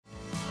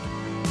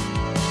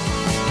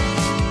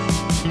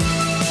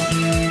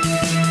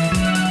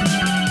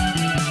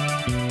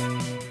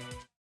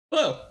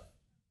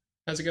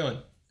How's it going?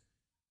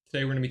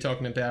 Today we're going to be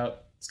talking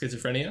about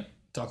schizophrenia,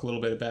 talk a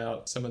little bit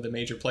about some of the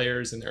major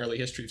players in the early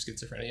history of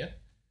schizophrenia.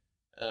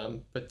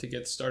 But to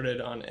get started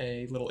on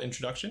a little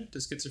introduction to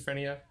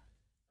schizophrenia,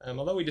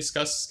 although we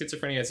discuss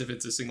schizophrenia as if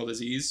it's a single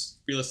disease,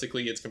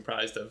 realistically it's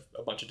comprised of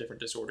a bunch of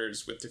different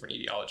disorders with different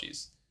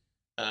etiologies.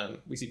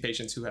 We see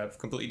patients who have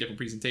completely different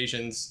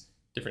presentations,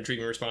 different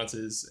treatment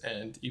responses,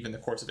 and even the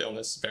course of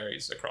illness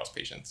varies across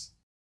patients.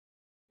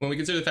 When we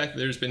consider the fact that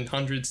there's been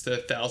hundreds to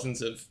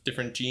thousands of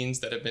different genes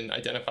that have been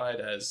identified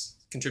as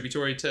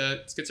contributory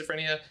to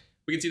schizophrenia,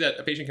 we can see that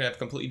a patient can have a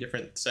completely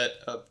different set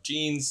of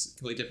genes,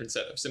 completely different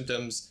set of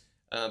symptoms,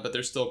 but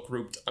they're still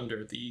grouped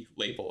under the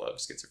label of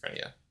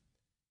schizophrenia.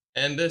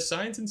 And the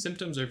signs and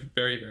symptoms are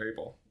very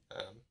variable.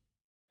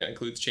 That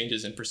includes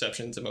changes in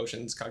perceptions,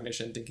 emotions,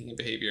 cognition, thinking, and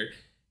behavior.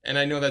 And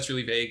I know that's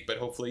really vague, but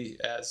hopefully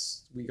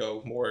as we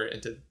go more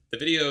into the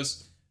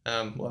videos,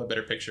 we'll have a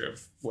better picture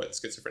of what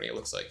schizophrenia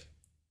looks like.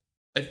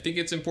 I think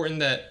it's important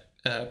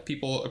that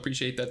people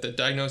appreciate that the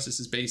diagnosis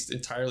is based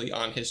entirely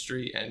on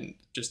history and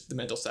just the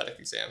mental static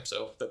exam,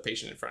 so the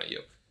patient in front of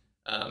you.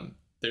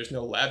 There's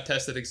no lab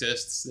test that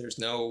exists. There's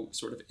no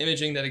sort of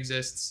imaging that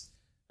exists.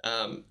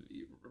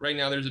 Right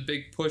now, there's a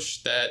big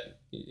push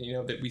that,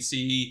 that we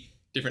see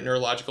different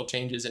neurological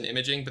changes in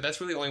imaging, but that's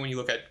really only when you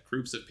look at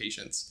groups of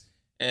patients.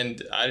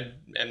 And I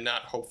am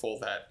not hopeful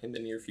that in the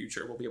near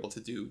future we'll be able to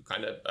do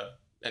kind of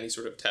any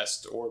sort of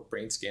test or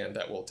brain scan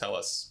that will tell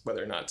us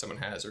whether or not someone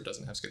has or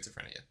doesn't have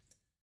schizophrenia.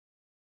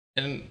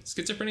 And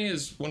schizophrenia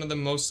is one of the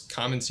most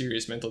common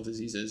serious mental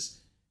diseases,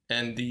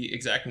 and the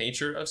exact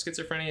nature of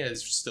schizophrenia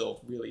is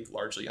still really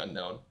largely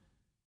unknown.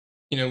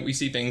 We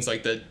see things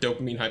like the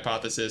dopamine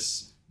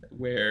hypothesis,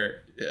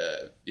 where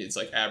it's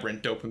like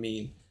aberrant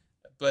dopamine,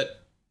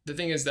 but the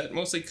thing is that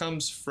mostly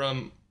comes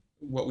from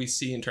what we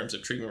see in terms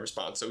of treatment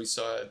response. So we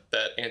saw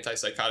that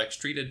antipsychotics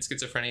treated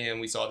schizophrenia, and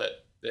we saw that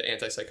the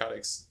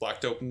antipsychotics block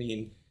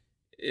dopamine.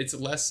 It's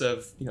less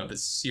of,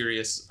 this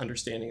serious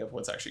understanding of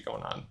what's actually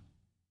going on.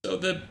 So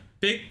the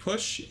big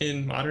push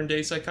in modern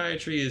day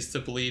psychiatry is to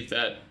believe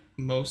that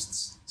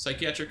most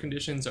psychiatric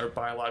conditions are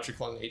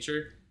biological in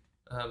nature.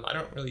 I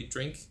don't really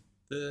drink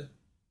the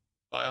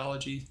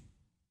biology,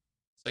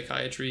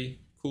 psychiatry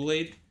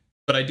Kool-Aid,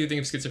 but I do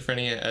think of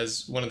schizophrenia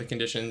as one of the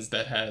conditions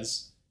that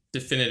has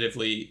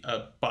definitively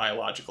a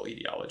biological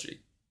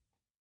etiology.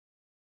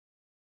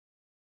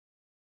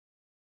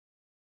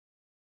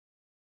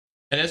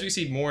 And as we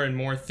see more and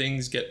more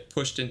things get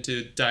pushed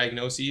into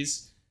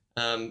diagnoses,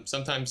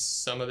 sometimes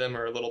some of them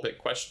are a little bit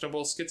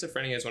questionable.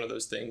 Schizophrenia is one of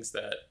those things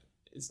that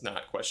is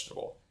not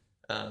questionable.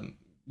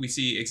 We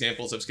see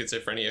examples of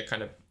schizophrenia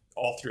kind of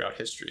all throughout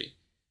history.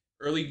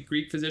 Early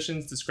Greek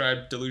physicians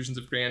described delusions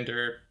of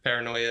grandeur,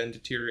 paranoia, and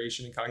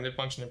deterioration in cognitive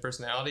function and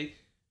personality,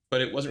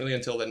 but it wasn't really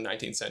until the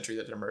 19th century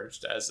that it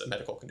emerged as a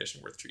medical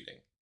condition worth treating.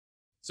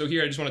 So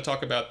here I just want to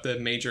talk about the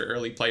major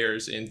early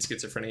players in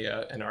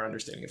schizophrenia and our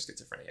understanding of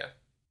schizophrenia.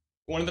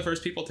 One of the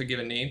first people to give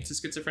a name to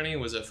schizophrenia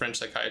was a French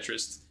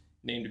psychiatrist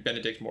named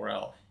Benedict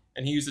Morel,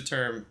 and he used the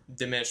term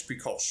dementia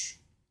praecox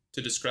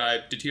to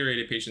describe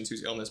deteriorated patients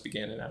whose illness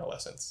began in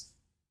adolescence.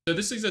 So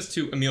this leads us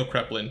to Emil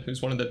Kraepelin,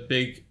 who's one of the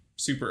big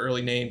super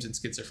early names in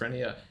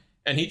schizophrenia,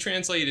 and he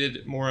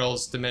translated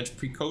Morel's dementia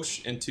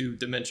praecox into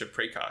dementia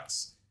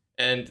praecox,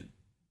 and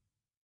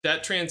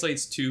that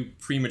translates to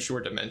premature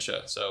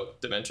dementia. So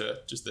dementia,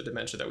 just the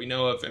dementia that we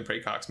know of, and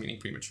praecox meaning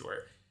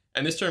premature.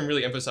 And this term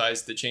really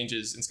emphasized the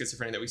changes in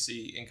schizophrenia that we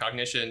see in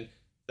cognition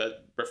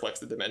that reflects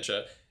the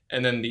dementia,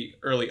 and then the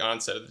early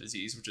onset of the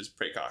disease, which is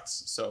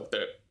praecox. So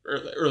the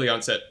early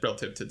onset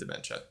relative to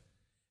dementia.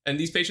 And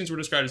these patients were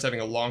described as having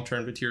a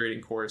long-term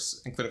deteriorating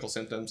course and clinical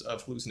symptoms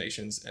of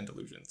hallucinations and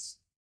delusions.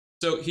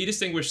 So he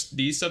distinguished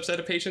these subset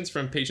of patients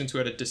from patients who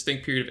had a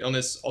distinct period of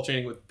illness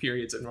alternating with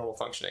periods of normal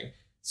functioning.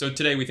 So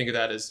today we think of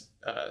that as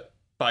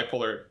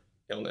bipolar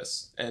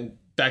illness, and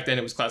back then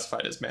it was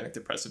classified as manic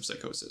depressive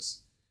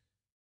psychosis.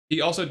 He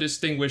also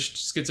distinguished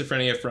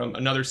schizophrenia from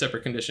another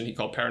separate condition he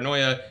called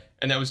paranoia,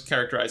 and that was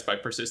characterized by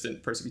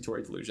persistent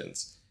persecutory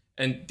delusions.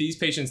 And these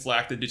patients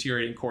lacked the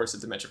deteriorating course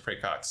of dementia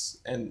praecox,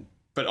 and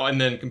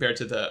then compared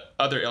to the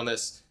other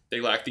illness,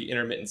 they lacked the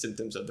intermittent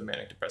symptoms of the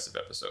manic depressive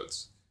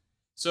episodes.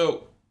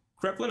 So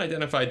Kraeplin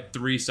identified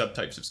 3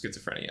 subtypes of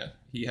schizophrenia.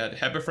 He had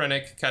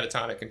hypophrenic,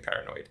 catatonic, and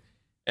paranoid.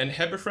 And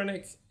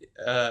hypophrenic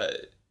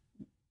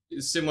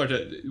is similar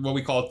to what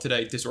we call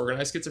today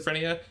disorganized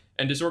schizophrenia,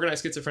 and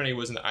disorganized schizophrenia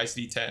was in the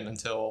ICD-10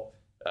 until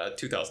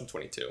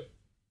 2022.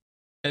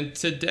 And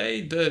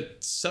today, the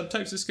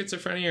subtypes of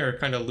schizophrenia are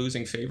kind of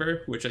losing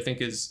favor, which I think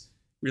is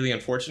really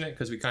unfortunate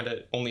because we kind of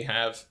only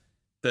have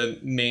the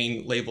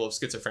main label of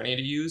schizophrenia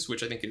to use,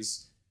 which I think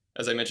is,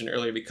 as I mentioned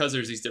earlier, because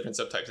there's these different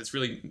subtypes, it's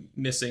really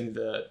missing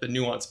the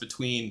nuance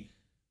between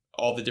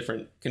all the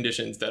different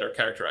conditions that are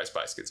characterized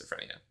by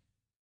schizophrenia.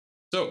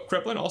 So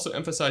Kraeplin also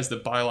emphasized the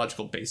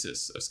biological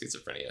basis of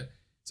schizophrenia.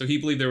 So he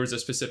believed there was a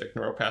specific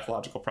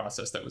neuropathological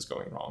process that was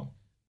going wrong.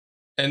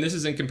 And this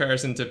is in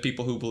comparison to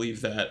people who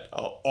believe that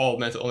all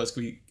mental illness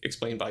can be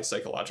explained by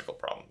psychological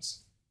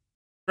problems.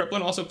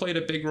 Kraeplin also played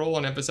a big role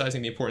in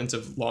emphasizing the importance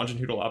of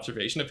longitudinal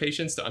observation of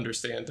patients to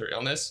understand their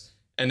illness,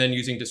 and then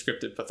using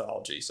descriptive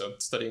pathology, so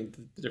studying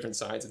the different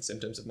signs and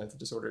symptoms of mental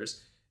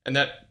disorders. And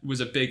that was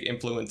a big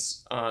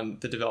influence on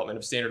the development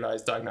of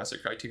standardized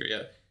diagnostic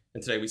criteria.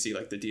 And today we see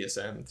like the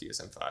DSM,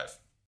 DSM-5.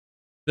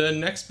 The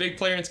next big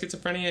player in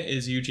schizophrenia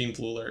is Eugen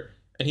Bleuler,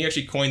 and he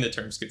actually coined the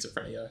term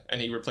schizophrenia,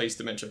 and he replaced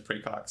dementia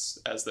praecox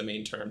as the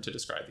main term to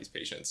describe these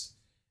patients.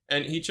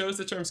 And he chose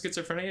the term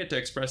schizophrenia to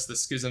express the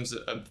schisms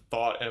of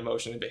thought and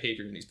emotion and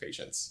behavior in these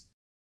patients.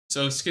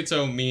 So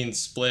schizo means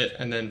split,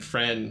 and then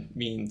phren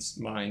means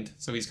mind.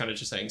 So he's kind of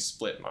just saying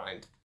split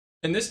mind.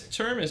 And this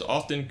term is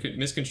often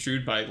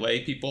misconstrued by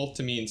lay people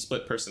to mean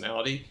split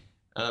personality.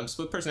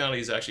 Split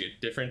personality is actually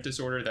a different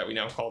disorder that we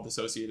now call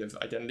dissociative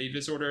identity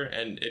disorder,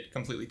 and it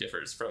completely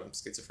differs from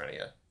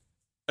schizophrenia.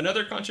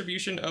 Another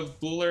contribution of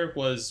Bleuler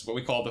was what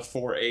we call the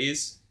 4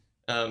 A's.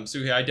 So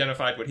he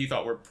identified what he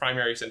thought were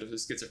primary symptoms of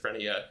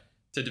schizophrenia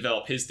to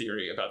develop his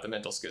theory about the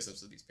mental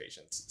schisms of these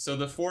patients. So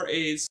the 4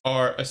 A's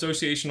are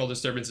associational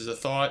disturbances of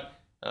thought,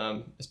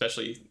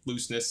 especially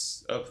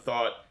looseness of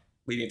thought,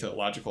 leading to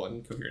illogical and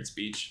incoherent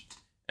speech.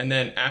 And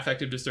then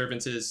affective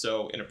disturbances,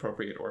 so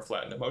inappropriate or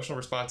flattened emotional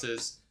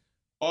responses.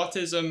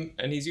 Autism,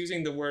 and he's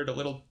using the word a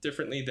little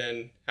differently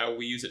than how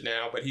we use it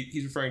now, but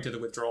he's referring to the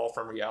withdrawal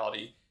from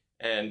reality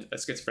and a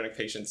schizophrenic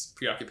patient's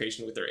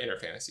preoccupation with their inner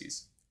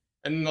fantasies.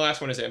 And then the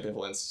last one is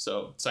ambivalence,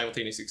 so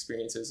simultaneous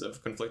experiences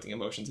of conflicting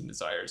emotions and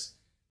desires.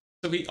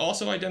 So he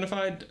also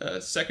identified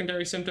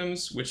secondary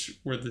symptoms, which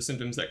were the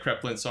symptoms that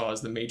Kraeplin saw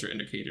as the major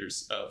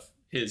indicators of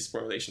his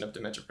formulation of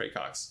dementia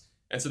praecox.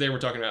 And so they were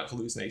talking about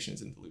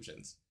hallucinations and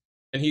delusions.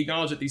 And he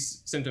acknowledged that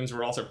these symptoms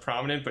were also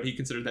prominent, but he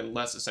considered them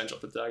less essential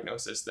to the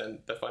diagnosis than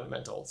the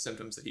fundamental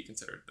symptoms that he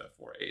considered the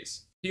 4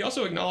 A's. He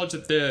also acknowledged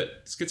that the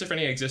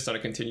schizophrenia exists on a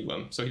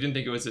continuum, so he didn't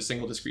think it was a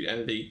single discrete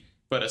entity,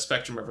 but a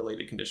spectrum of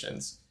related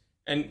conditions.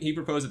 And he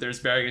proposed that there's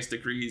various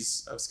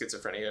degrees of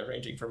schizophrenia,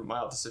 ranging from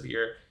mild to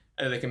severe,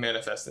 and they can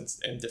manifest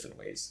in different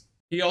ways.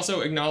 He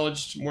also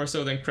acknowledged, more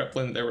so than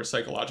Kraeplin, there were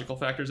psychological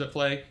factors at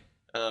play.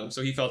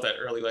 So he felt that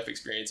early life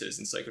experiences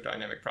and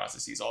psychodynamic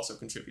processes also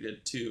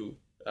contributed to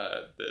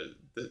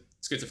the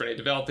schizophrenia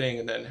developing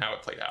and then how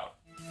it played out.